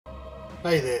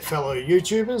Hey there fellow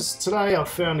YouTubers, today I've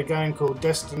found a game called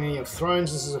Destiny of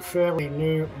Thrones. This is a fairly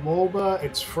new MOBA,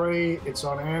 it's free, it's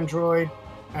on Android,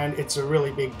 and it's a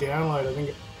really big download. I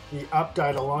think the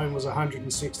update alone was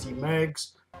 160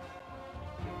 megs.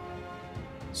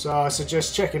 So I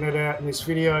suggest checking it out in this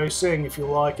video, seeing if you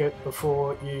like it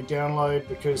before you download,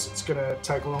 because it's going to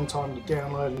take a long time to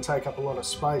download and take up a lot of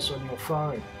space on your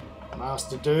phone.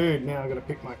 Master Dude, now I've got to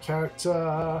pick my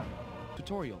character.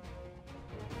 Tutorial.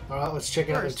 Alright, let's check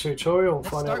out the tutorial and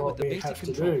find out what we have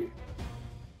to do.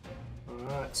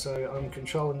 Alright, so I'm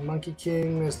controlling Monkey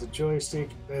King, there's the joystick,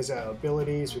 there's our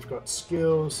abilities, we've got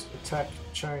skills, attack,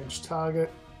 change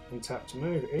target, and tap to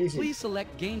move, easy. Please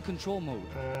select game control mode.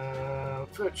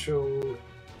 Virtual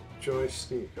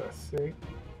joystick, I think.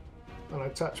 Oh no,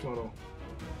 touch model.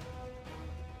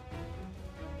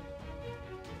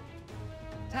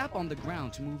 Tap on the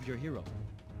ground to move your hero.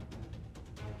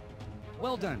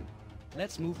 Well done.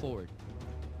 Let's move forward.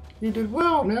 You did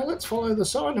well. Now let's follow the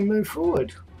sign and move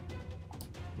forward.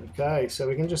 Okay, so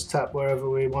we can just tap wherever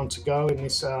we want to go in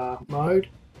this mode.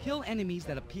 Kill enemies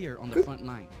that appear on the front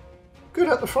line. Good,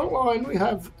 at the front line we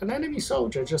have an enemy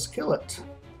soldier. Just kill it.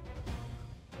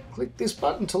 Click this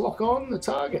button to lock on the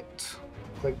target.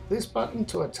 Click this button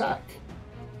to attack.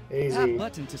 Easy. Tap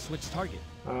button to switch target.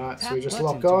 Alright, so we just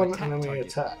lock on and then we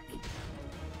attack.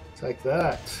 Take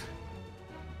that.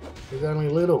 With only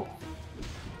little.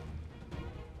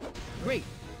 Great,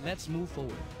 let's move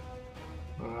forward.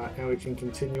 Alright, now we can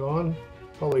continue on.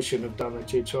 Probably shouldn't have done the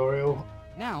tutorial.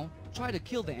 Now, try to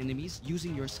kill the enemies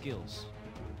using your skills.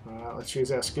 Alright, let's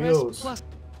use our skills. Press plus.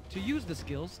 To use the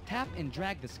skills, tap and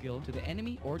drag the skill to the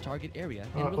enemy or target area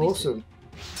and release awesome.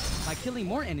 it. By killing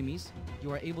more enemies,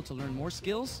 you are able to learn more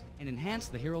skills and enhance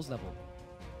the hero's level.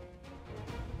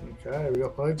 Okay, we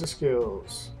got loads of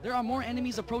skills. There are more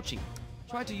enemies approaching.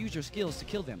 Try to use your skills to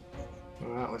kill them.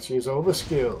 Alright, let's use all the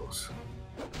skills.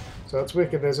 So it's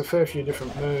wicked, there's a fair few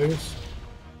different moves.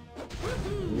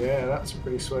 Yeah, that's a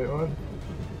pretty sweet one.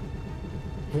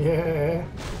 Yeah,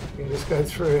 you can just go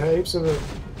through heaps of it.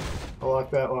 I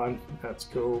like that one, that's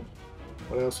cool.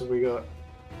 What else have we got?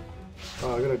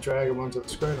 Oh, I gotta drag them onto the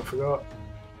screen, I forgot.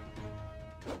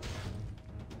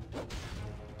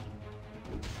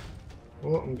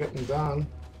 Oh, I'm getting done.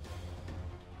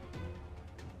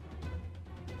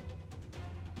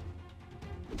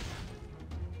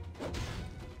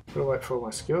 Gotta wait for all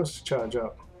my skills to charge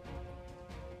up.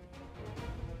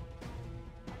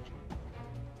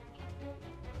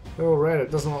 They're all red,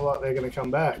 it doesn't look like they're going to come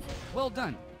back. Well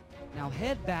done. Now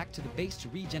head back to the base to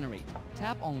regenerate.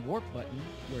 Tap on warp button,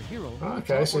 your hero.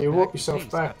 Okay, so you walk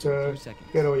yourself back to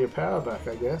get all your power back,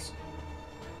 I guess.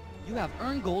 You have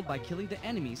earned gold by killing the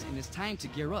enemies and it's time to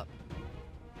gear up.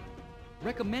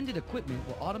 Recommended equipment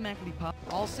will automatically pop.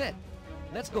 All set.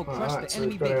 Let's go crush the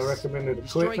enemy base. Our recommended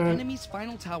Destroy equipment. enemy's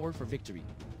final tower for victory.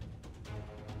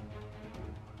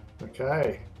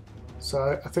 Okay,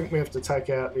 so I think we have to take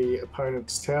out the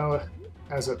opponent's tower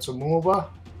as it's a MOBA.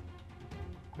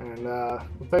 And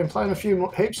we've been playing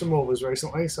heaps of MOBAs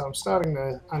recently, so I'm starting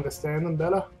to understand them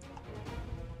better.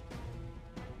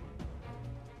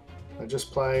 I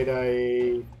just played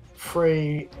a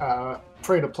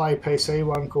free-to-play PC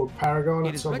one called Paragon.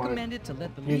 It's on my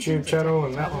YouTube channel,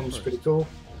 and that one's pretty cool.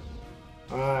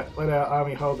 Alright, let our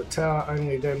army hold the tower,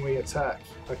 only then we attack.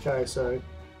 Okay, so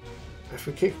if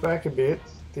we kick back a bit,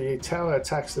 the tower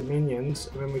attacks the minions,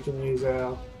 and then we can use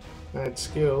our mad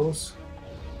skills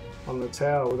on the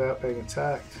tower without being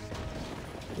attacked.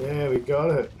 Yeah, we got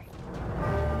it.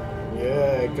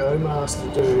 Yeah, go Master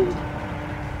Dude.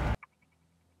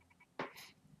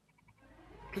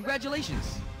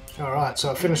 Congratulations! Alright, so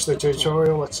I finished the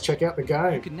tutorial, let's check out the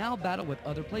game. You can now battle with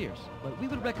other players, but we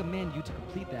would recommend you to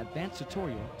complete the advanced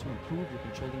tutorial to improve your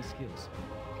controlling skills.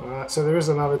 Alright, so there is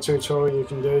another tutorial you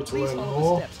can do to learn more. Please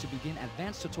follow the steps to begin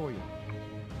advanced tutorial.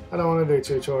 I don't want to do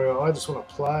tutorial, I just want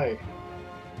to play.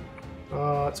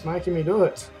 Oh, it's making me do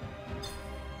it.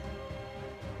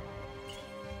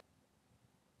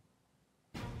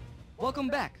 Welcome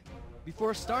back!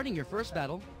 Before starting your first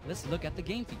battle, let's look at the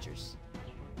game features.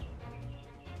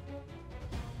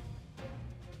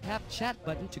 Tap chat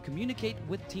button to communicate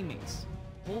with teammates.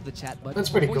 Hold the chat button. That's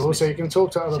pretty cool, so you can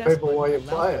talk to other people while you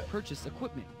play it. Purchase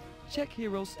equipment. Check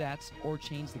hero stats or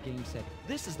change the game setting.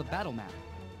 This is the battle map.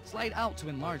 Slide out to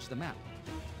enlarge the map.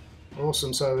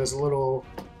 Awesome, so there's a little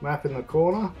map in the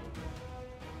corner.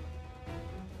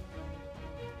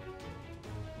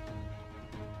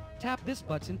 Tap this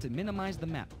button to minimize the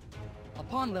map.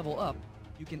 Upon level up,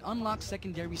 you can unlock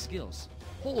secondary skills.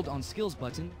 Hold on skills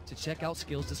button to check out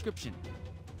skills description.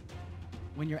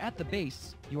 When you're at the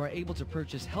base, you are able to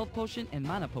purchase health potion and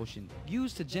mana potion,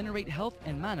 used to generate health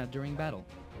and mana during battle.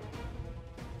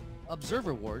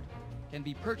 Observer ward can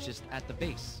be purchased at the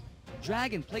base.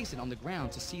 Drag and place it on the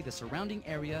ground to see the surrounding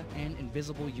area and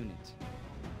invisible unit.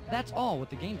 That's all with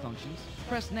the game functions.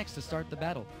 Press next to start the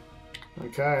battle.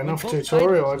 Okay, enough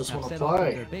tutorial, I just want to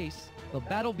play. Their base, the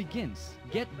battle begins.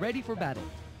 Get ready for battle.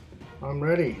 I'm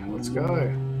ready, let's go.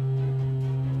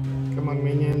 Come on,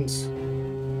 minions.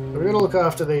 We're going to look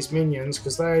after these minions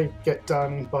because they get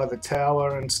done by the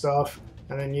tower and stuff,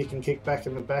 and then you can kick back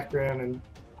in the background and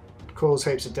cause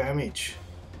heaps of damage.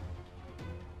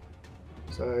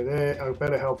 So there, I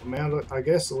better help them out, I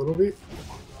guess, a little bit.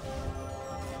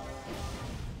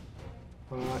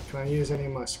 Alright, can I use any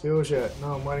of my skills yet?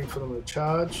 No, I'm waiting for them to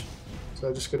charge. So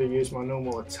I just got to use my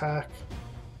normal attack.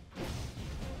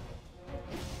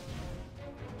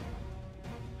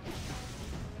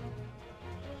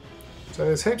 So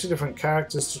there's heaps of different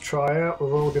characters to try out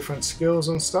with all different skills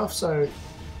and stuff, so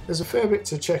there's a fair bit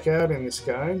to check out in this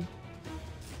game.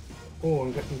 Oh,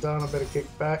 I'm getting done, I better kick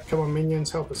back. Come on minions,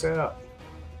 help us out.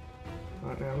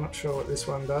 Right now, I'm not sure what this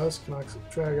one does. Can I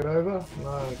drag it over?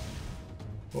 No.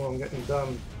 Oh, I'm getting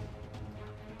done.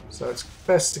 So it's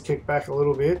best to kick back a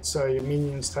little bit so your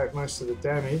minions take most of the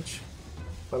damage.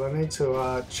 But I need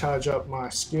to charge up my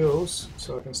skills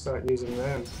so I can start using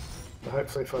them. But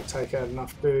hopefully if I take out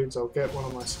enough dudes, I'll get one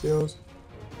of my skills.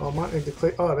 Oh, I might need to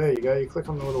click... Oh, there you go. You click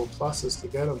on the little pluses to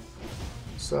get them.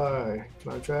 So,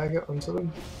 can I drag it onto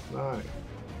them? No.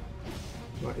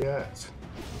 Not yet.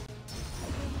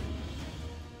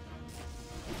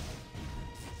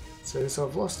 So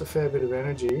I've lost a fair bit of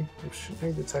energy. I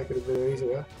need to take it a bit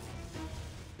easier.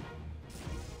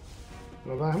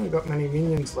 And I haven't got many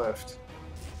minions left.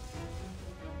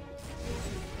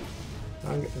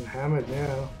 I'm getting hammered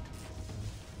now.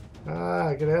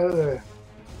 Ah, get out of there.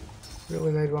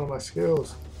 Really need one of my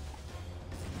skills.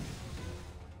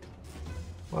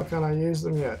 Why can't I use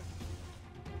them yet?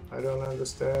 I don't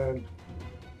understand.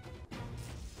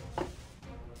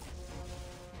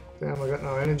 Damn, I got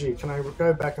no energy. Can I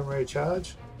go back and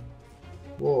recharge?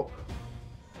 Warp.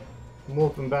 I'm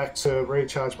warping back to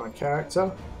recharge my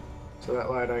character, so that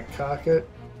way I don't cark it.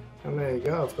 And there you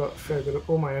go, I've got a fair bit of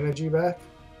all my energy back.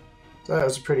 So that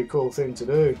was a pretty cool thing to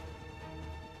do.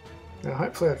 Now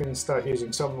hopefully I can start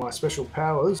using some of my special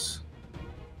powers.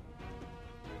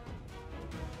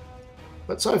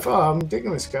 But so far I'm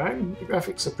digging this game. The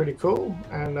graphics are pretty cool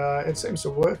and it seems to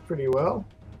work pretty well.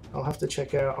 I'll have to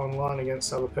check out online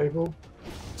against other people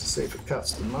to see if it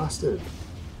cuts the mustard.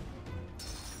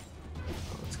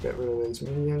 Let's get rid of these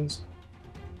minions.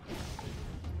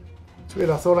 It's weird,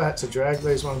 I thought I had to drag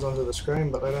these ones onto the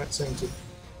screen, but they don't seem to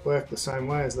work the same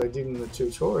way as they did in the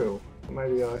tutorial.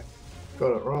 Maybe I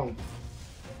got it wrong.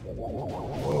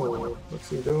 Whoa, what's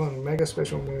he doing? Mega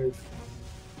special move.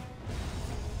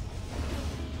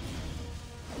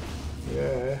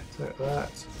 Yeah, take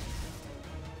that.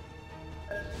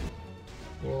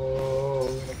 Whoa,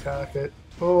 I'm gonna cark it.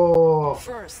 Oh!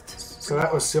 So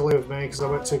that was silly of me because I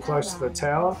went too close to the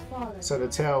tower. So the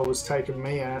tower was taking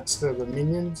me out instead of the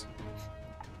minions.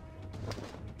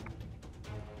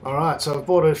 Alright, so I've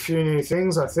bought a few new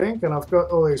things I think, and I've got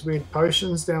all these weird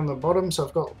potions down the bottom, so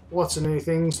I've got lots of new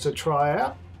things to try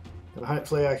out. And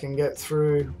hopefully I can get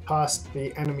through past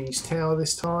the enemy's tower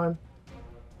this time.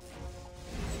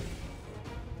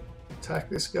 Attack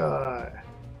this guy.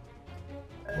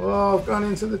 Whoa, I've gone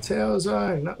into the tower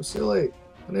zone. That was silly.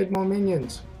 I need more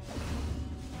minions.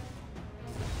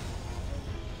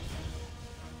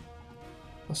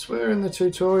 I swear in the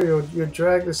tutorial you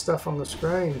drag this stuff on the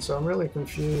screen, so I'm really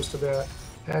confused about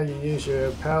how you use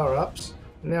your power-ups.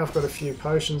 Now I've got a few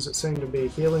potions that seem to be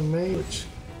healing me, which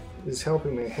is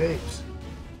helping me heaps.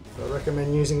 I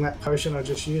recommend using that potion I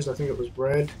just used. I think it was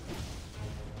red.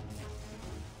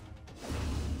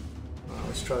 Oh,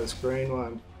 let's try this green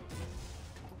one.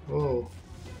 Oh,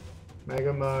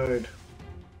 mega mode.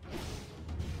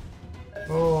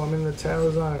 Oh, I'm in the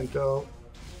tower zone, doll.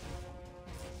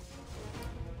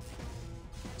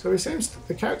 So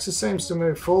the character seems to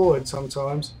move forward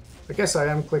sometimes. I guess I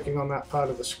am clicking on that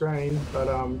part of the screen, but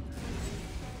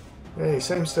yeah, he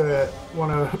seems to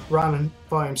want to run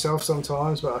by himself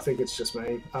sometimes, but I think it's just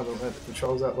me. I haven't learned the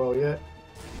controls that well yet.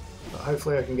 But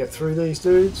hopefully I can get through these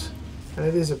dudes. And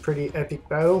it is a pretty epic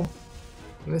battle.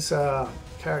 And this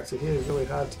character here is really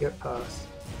hard to get past.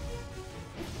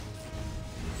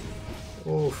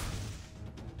 Oof.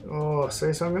 Oh,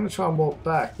 see, so I'm going to try and walk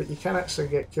back, but you can actually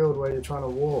get killed while you're trying to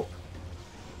walk.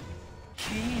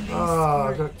 Oh,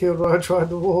 I got killed while I tried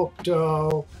to walk,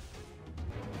 doll.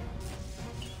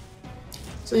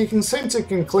 So you can seem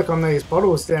to click on these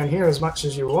bottles down here as much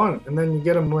as you want, and then you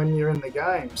get them when you're in the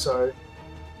game. So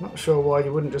I'm not sure why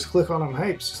you wouldn't just click on them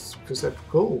heaps, because they're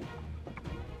cool.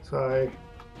 So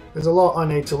there's a lot I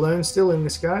need to learn still in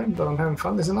this game, but I'm having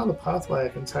fun. There's another pathway I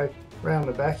can take around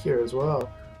the back here as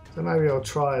well. So maybe I'll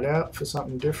try it out for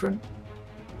something different.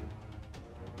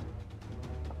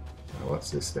 Now,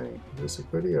 what's this thing? Is this a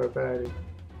goodie or a baddie?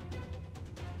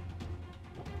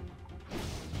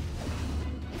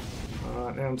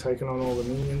 Alright, now I'm taking on all the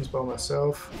minions by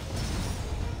myself.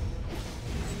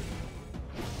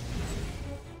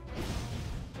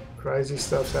 Crazy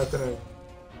stuff's happening.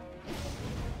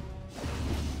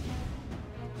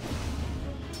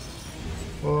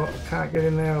 Well, I can't get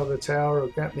in there or the tower will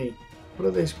get me. What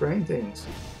are these green things?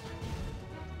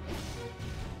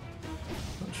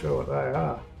 Not sure what they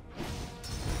are.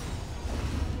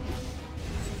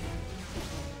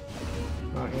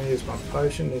 I'm going to use my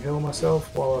potion to heal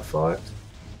myself while I fight.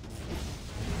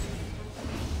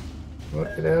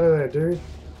 What? Get out of there, dude.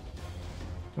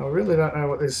 I really don't know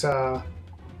what this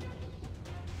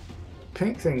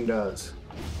pink thing does.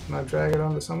 Can I drag it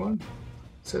onto someone?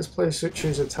 It says please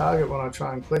choose a target when I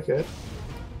try and click it.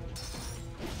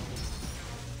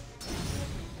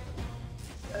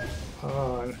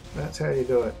 Oh, that's how you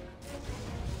do it.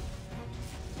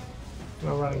 Can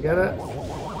I run and get it?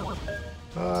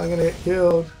 Oh, I'm gonna get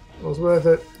killed. It was worth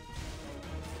it.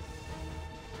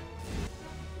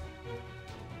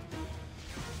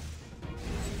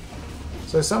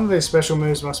 So some of these special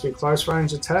moves must be close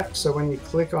range attacks, so when you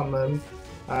click on them,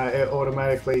 it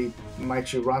automatically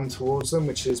makes you run towards them,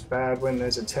 which is bad when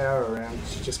there's a tower around,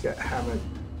 because you just get hammered.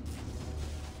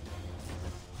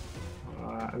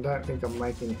 I don't think I'm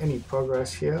making any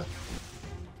progress here.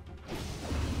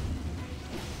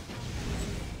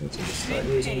 I need to just start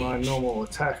using my normal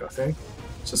attack, I think.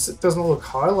 It's just it doesn't look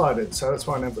highlighted, so that's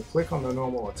why I never click on the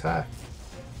normal attack.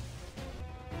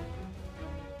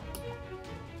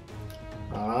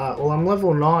 Well, I'm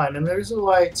level 9, and there is a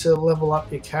way to level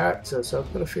up your character, so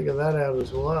I've got to figure that out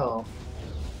as well.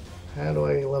 How do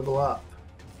I level up?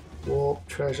 Warp,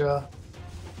 treasure.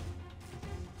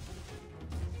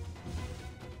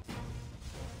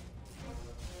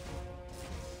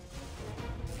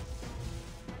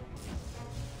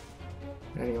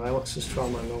 Anyway, let's just try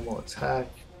my normal attack.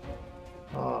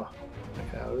 Oh,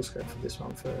 okay, I'll just go for this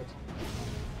one first.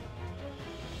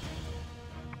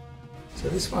 So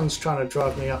this one's trying to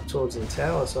drive me up towards the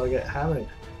tower, so I get hammered.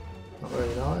 Not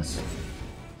very nice.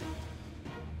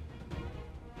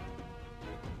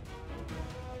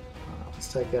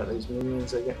 Let's take out these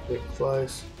minions, they get a bit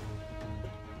close.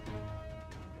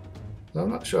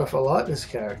 I'm not sure if I like this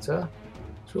character.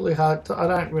 It's really hard to, I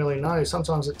don't really know.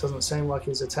 Sometimes it doesn't seem like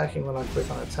he's attacking when I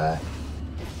click on attack.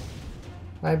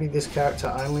 Maybe this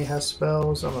character only has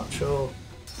spells, I'm not sure.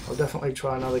 I'll definitely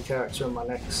try another character in my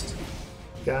next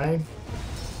game.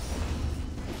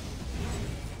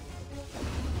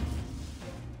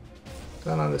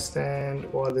 Don't understand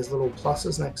why there's little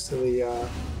pluses next to the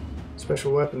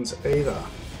special weapons either.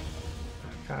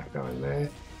 Can't go in there.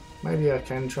 Maybe I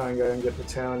can try and go and get the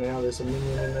tower now. There's a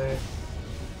minion in there.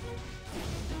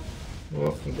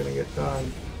 Oh, I'm gonna get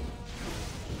done.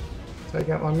 Take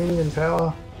out my minion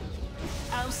tower.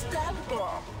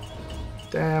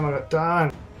 Damn, I got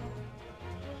done.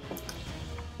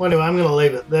 Well, anyway, I'm going to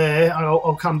leave it there.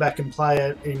 I'll come back and play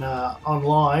it in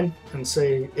online and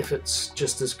see if it's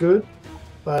just as good.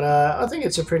 But I think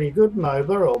it's a pretty good MOBA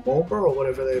or MOBA or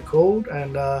whatever they're called,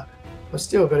 and I've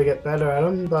still got to get better at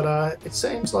them. But it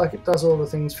seems like it does all the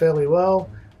things fairly well.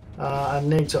 I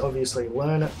need to obviously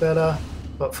learn it better.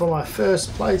 But for my first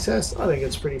playtest, I think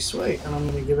it's pretty sweet, and I'm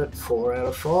going to give it 4 out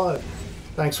of 5.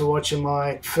 Thanks for watching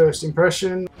my first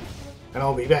impression, and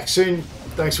I'll be back soon.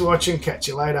 Thanks for watching. Catch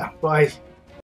you later. Bye.